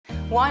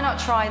Why not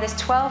try this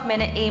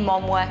 12-minute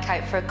EMOM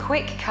workout for a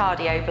quick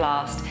cardio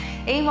blast?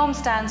 EMOM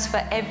stands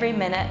for every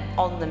minute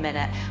on the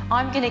minute.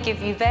 I'm going to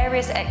give you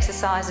various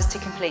exercises to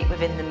complete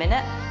within the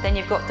minute, then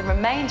you've got the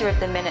remainder of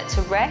the minute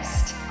to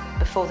rest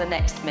before the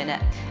next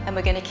minute, and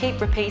we're going to keep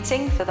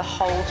repeating for the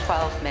whole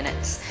 12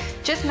 minutes.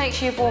 Just make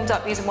sure you've warmed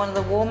up using one of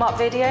the warm-up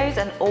videos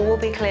and all will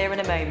be clear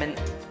in a moment.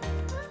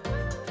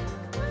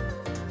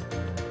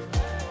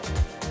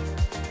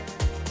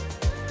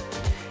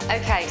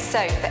 Okay,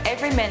 so for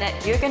every minute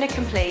you're going to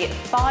complete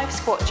 5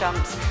 squat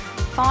jumps,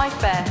 5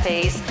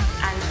 burpees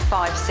and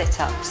 5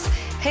 sit-ups.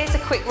 Here's a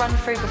quick run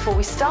through before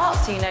we start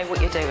so you know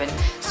what you're doing.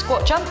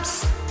 Squat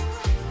jumps,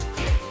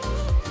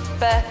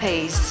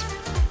 burpees.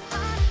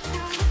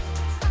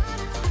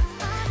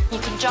 You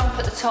can jump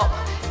at the top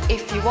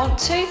if you want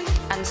to,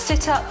 and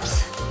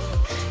sit-ups.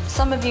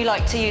 Some of you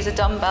like to use a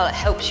dumbbell, it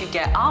helps you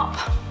get up.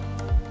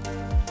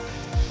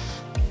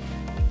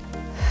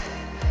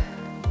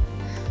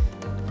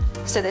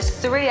 So there's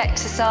 3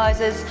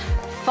 exercises,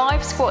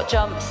 5 squat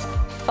jumps,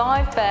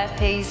 5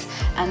 burpees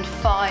and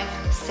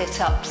 5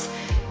 sit-ups.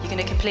 You're going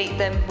to complete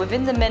them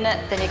within the minute,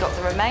 then you've got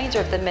the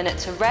remainder of the minute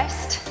to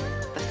rest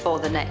before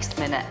the next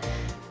minute.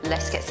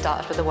 Let's get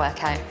started with the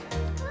workout.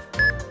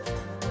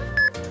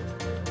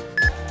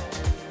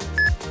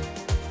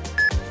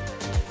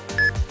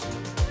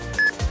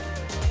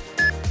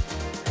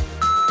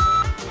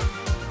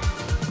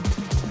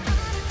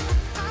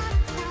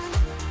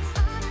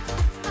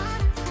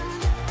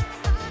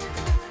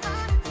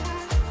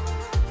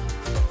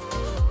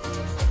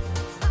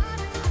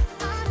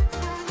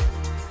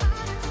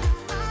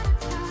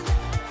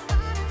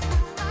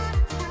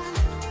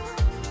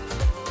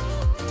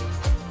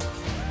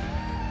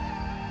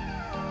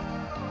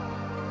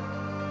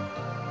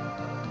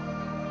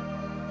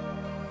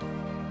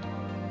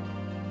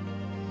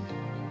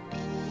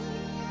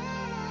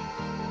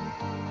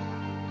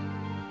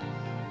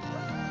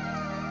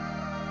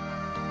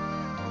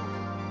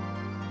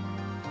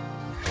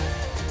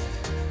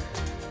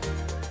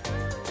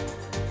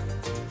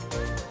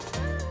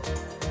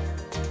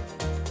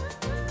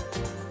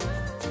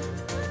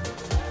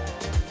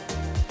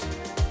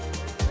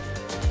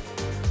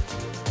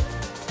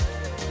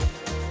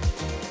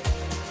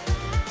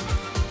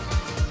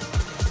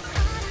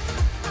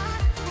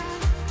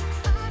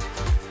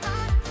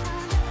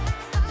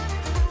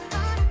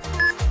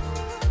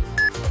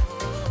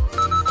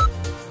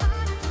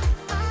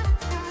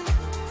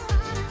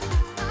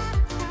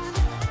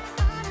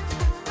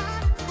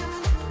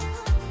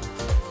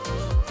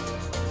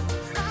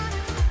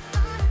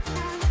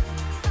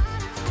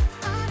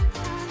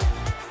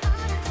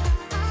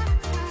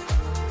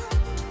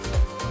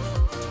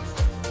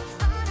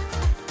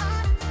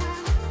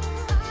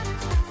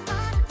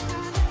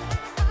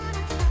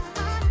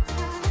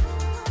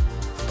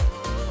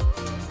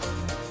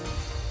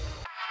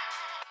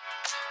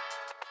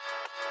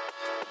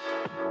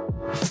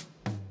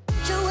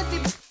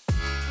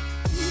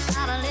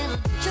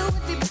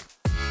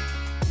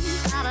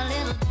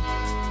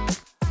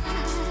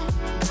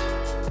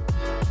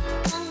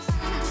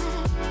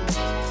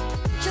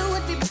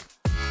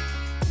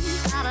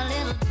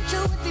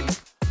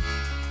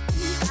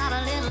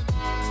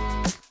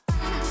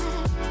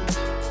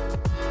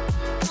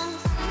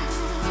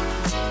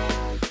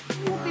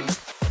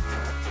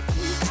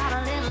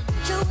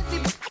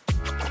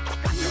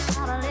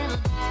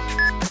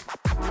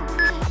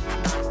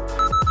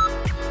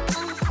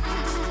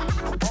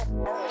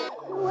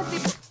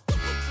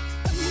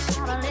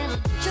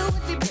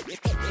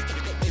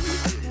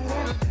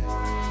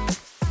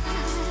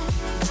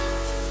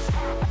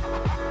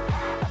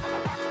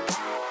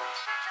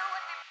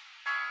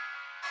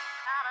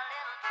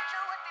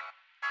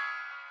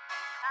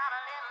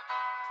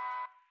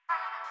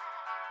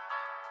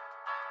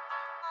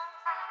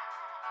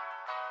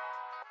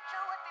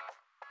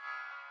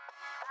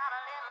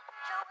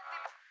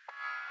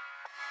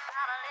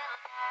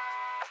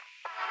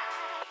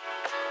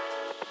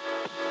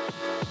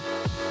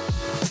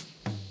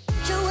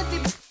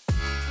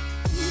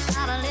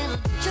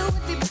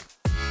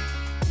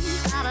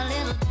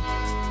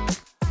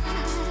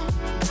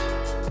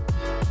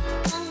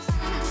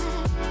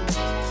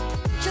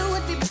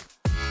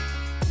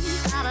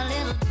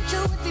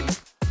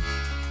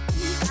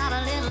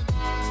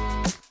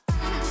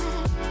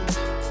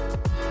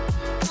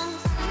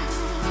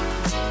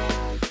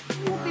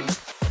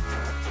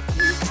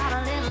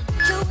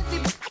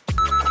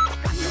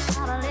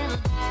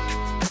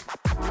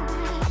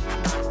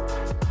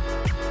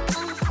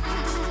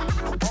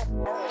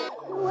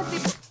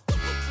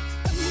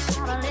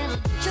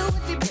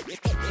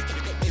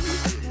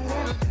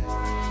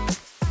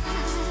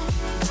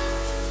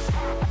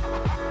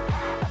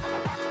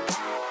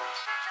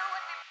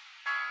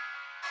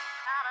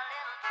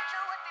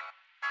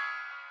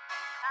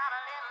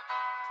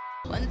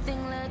 One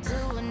thing led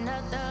to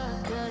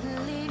another,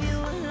 couldn't leave you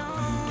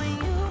alone. When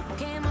you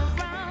came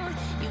around,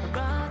 you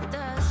brought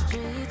the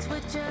streets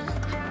with you.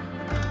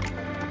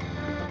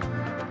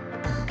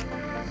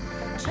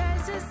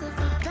 Traces of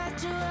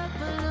perpetual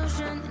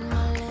pollution in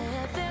my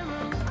living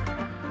room.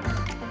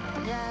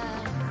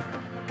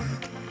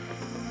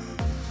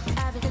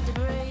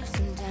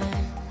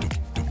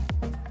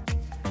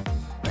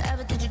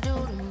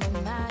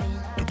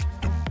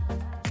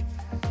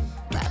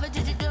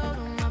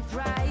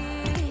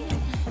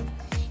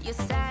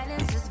 Your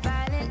silence is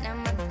violent. Now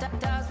my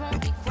dogs won't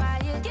be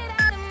quiet. Get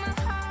out of my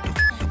heart.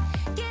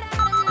 Get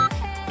out of my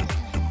head.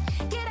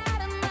 Get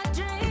out of my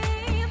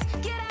dreams.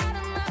 Get out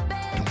of my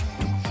bed.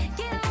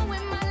 Get on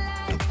with my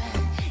life.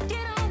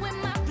 Get on with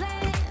my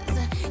plans.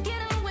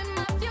 Get on with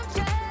my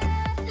future.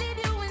 Leave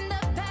you in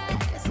the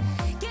past.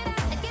 Get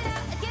out, get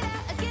out, get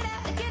out, get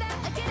out, get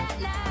out, get out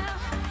now.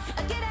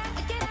 Get out,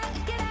 get out,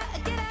 get out,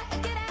 get out,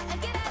 get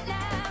out, get out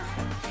now.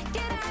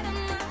 Get out of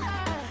my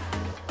heart.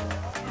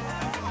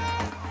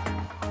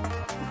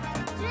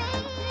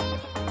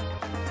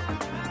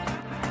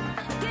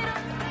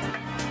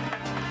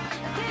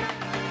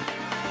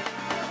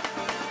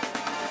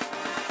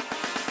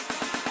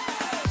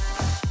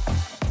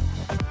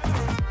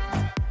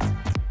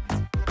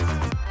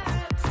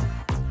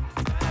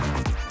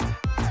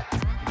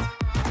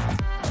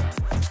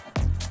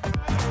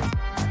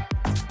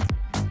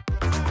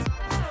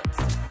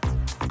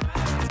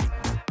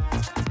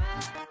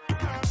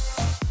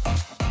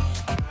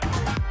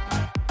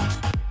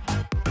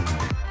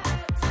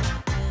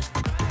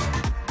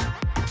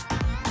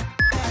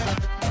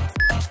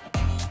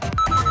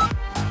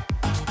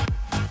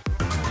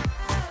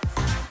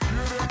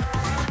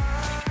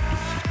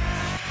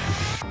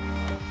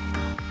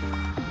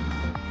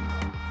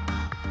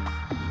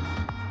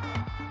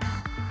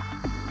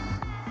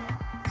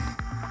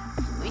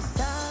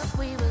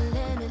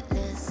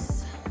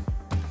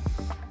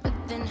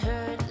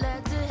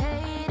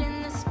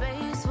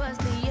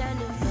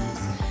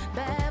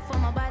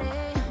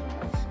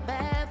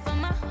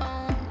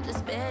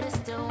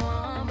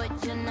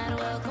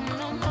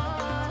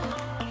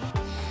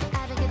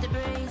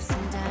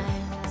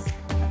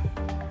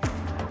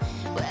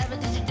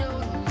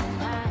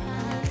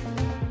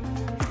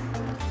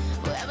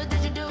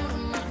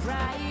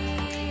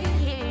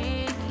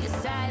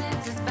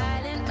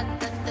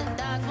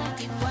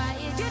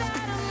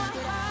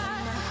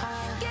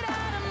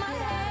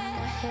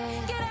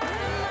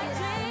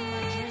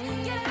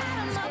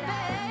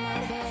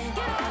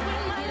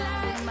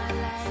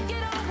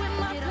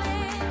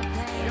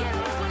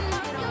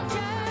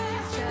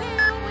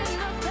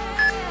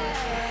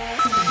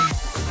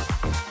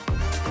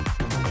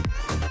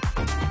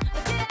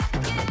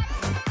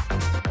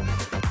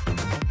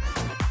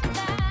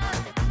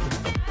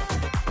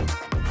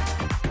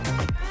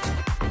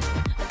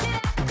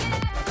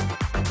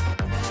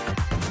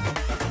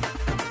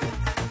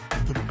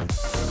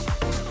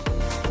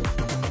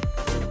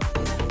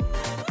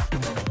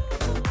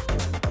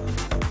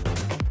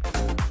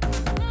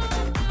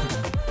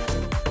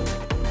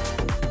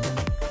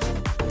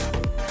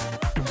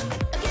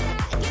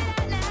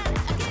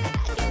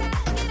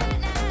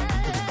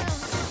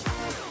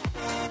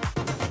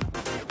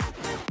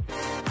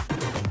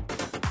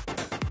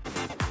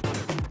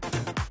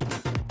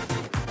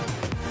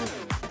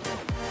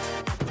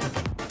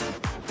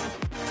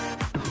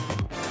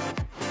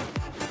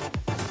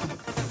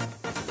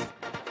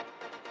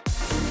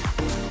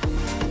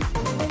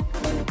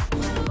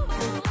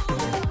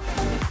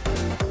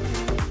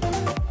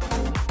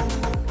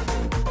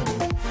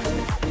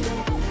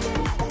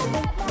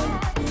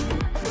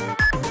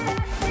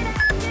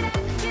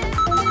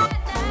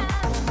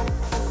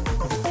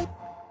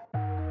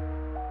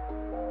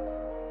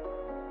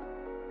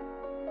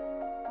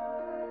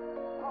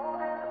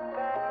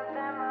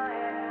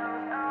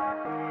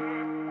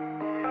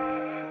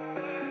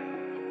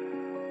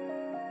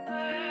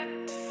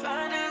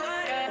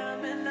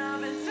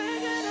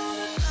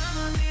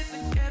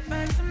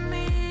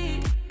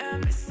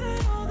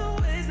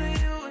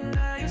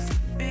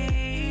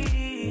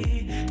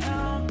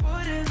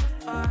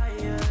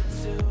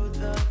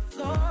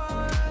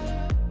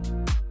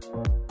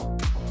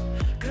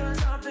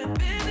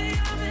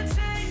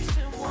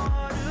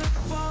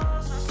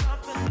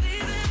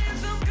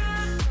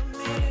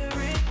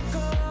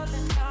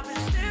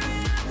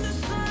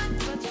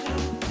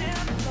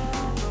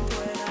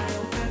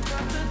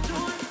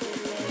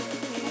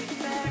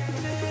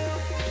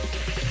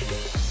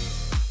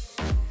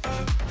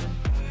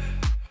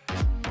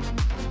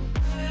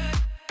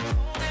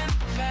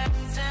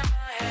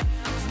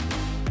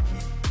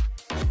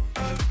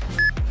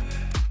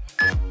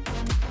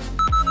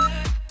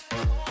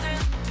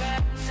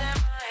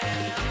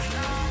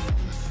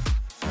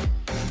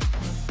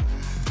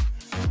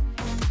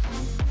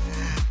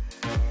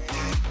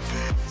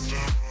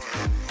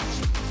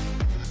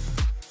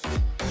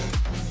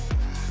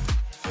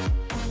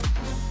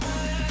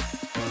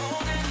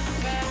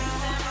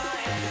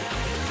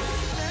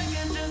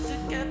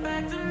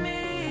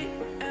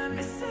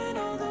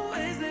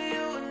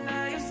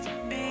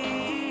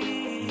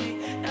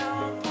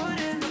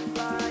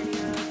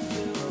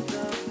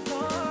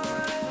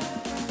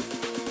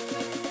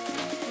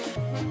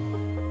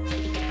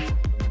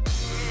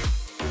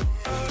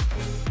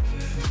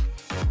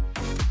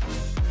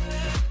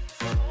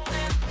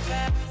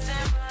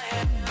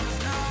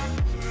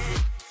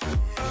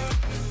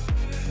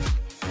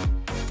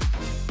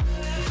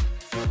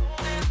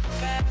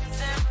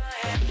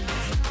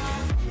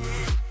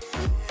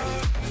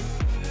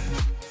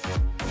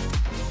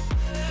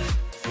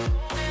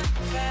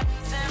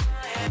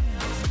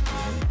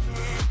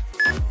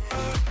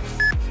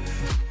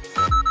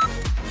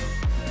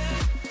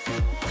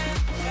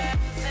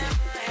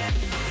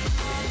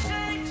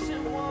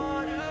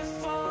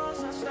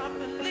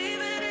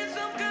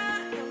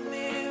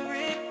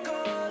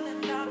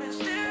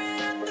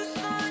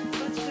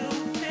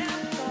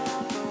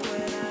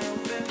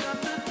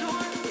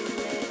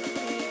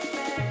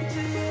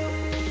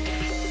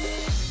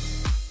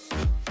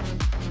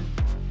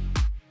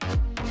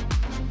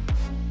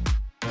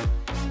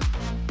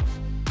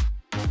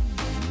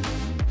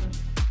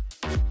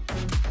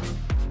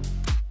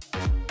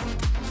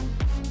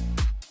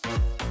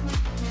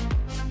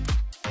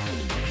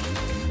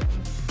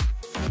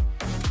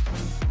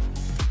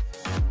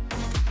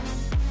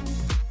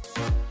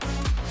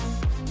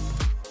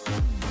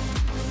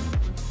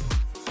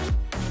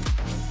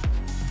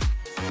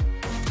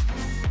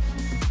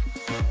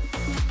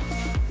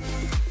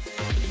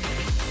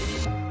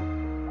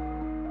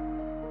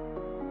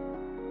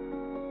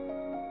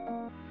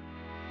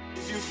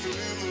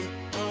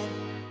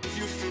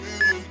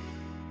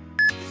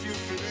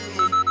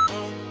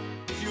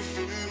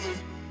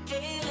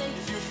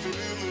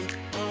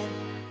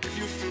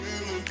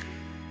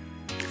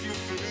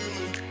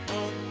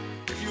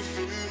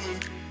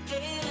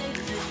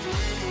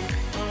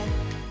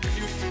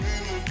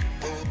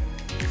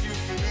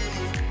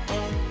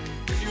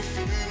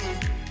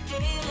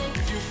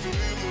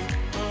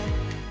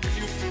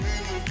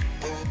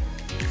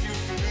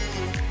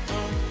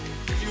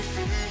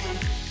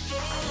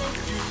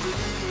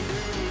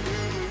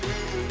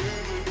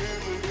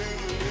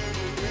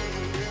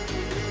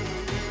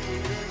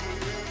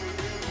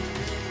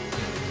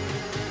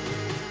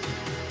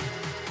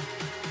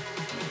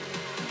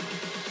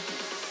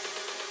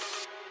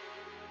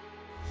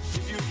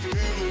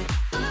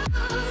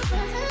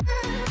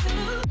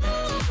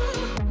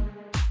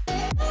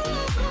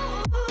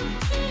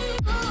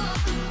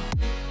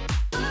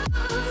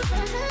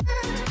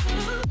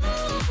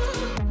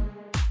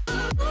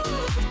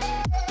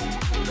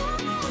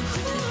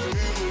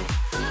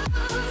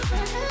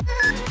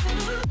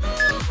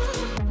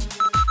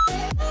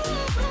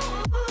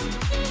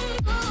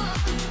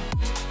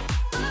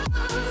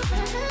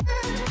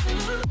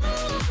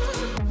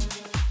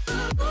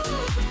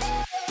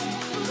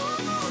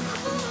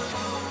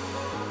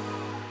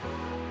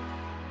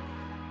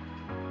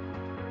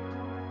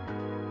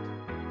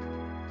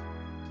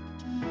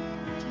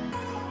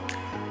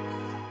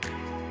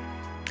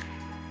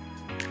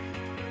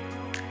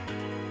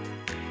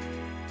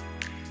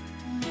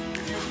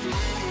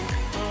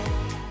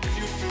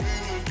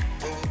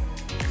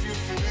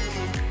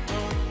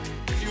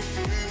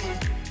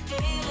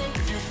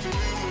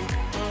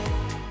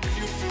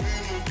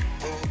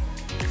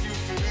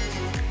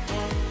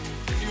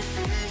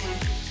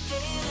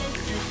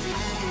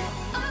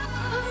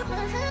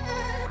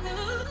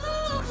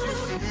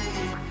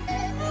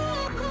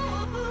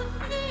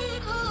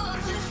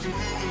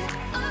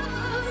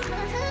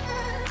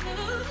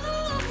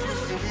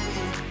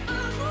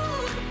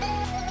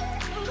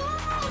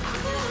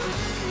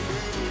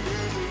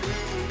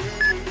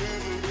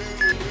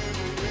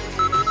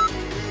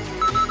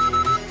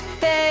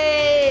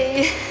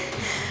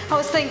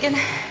 thinking,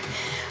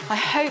 I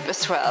hope a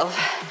 12.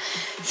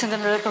 So I'm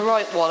gonna look a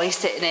right wally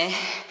sitting here,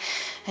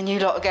 and you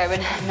lot are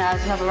going, no,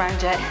 there's another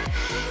round yet.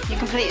 You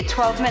completed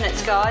 12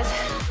 minutes, guys.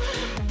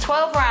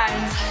 12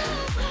 rounds.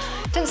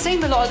 Didn't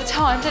seem a lot at the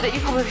time, did it? You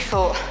probably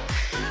thought.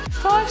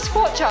 5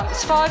 squat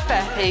jumps, 5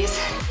 burpees,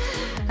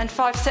 and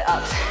 5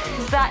 sit-ups.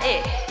 Is that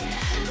it?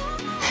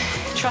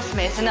 Trust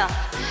me, it's enough.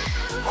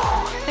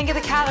 Think of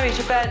the calories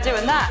you burned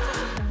doing that.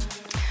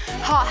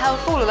 Heart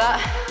health, all of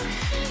that.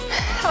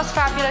 That was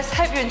fabulous.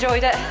 Hope you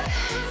enjoyed it.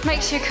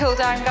 Make sure you cool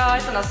down,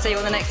 guys, and I'll see you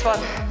on the next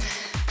one.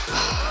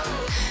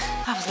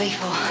 That was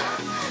lethal.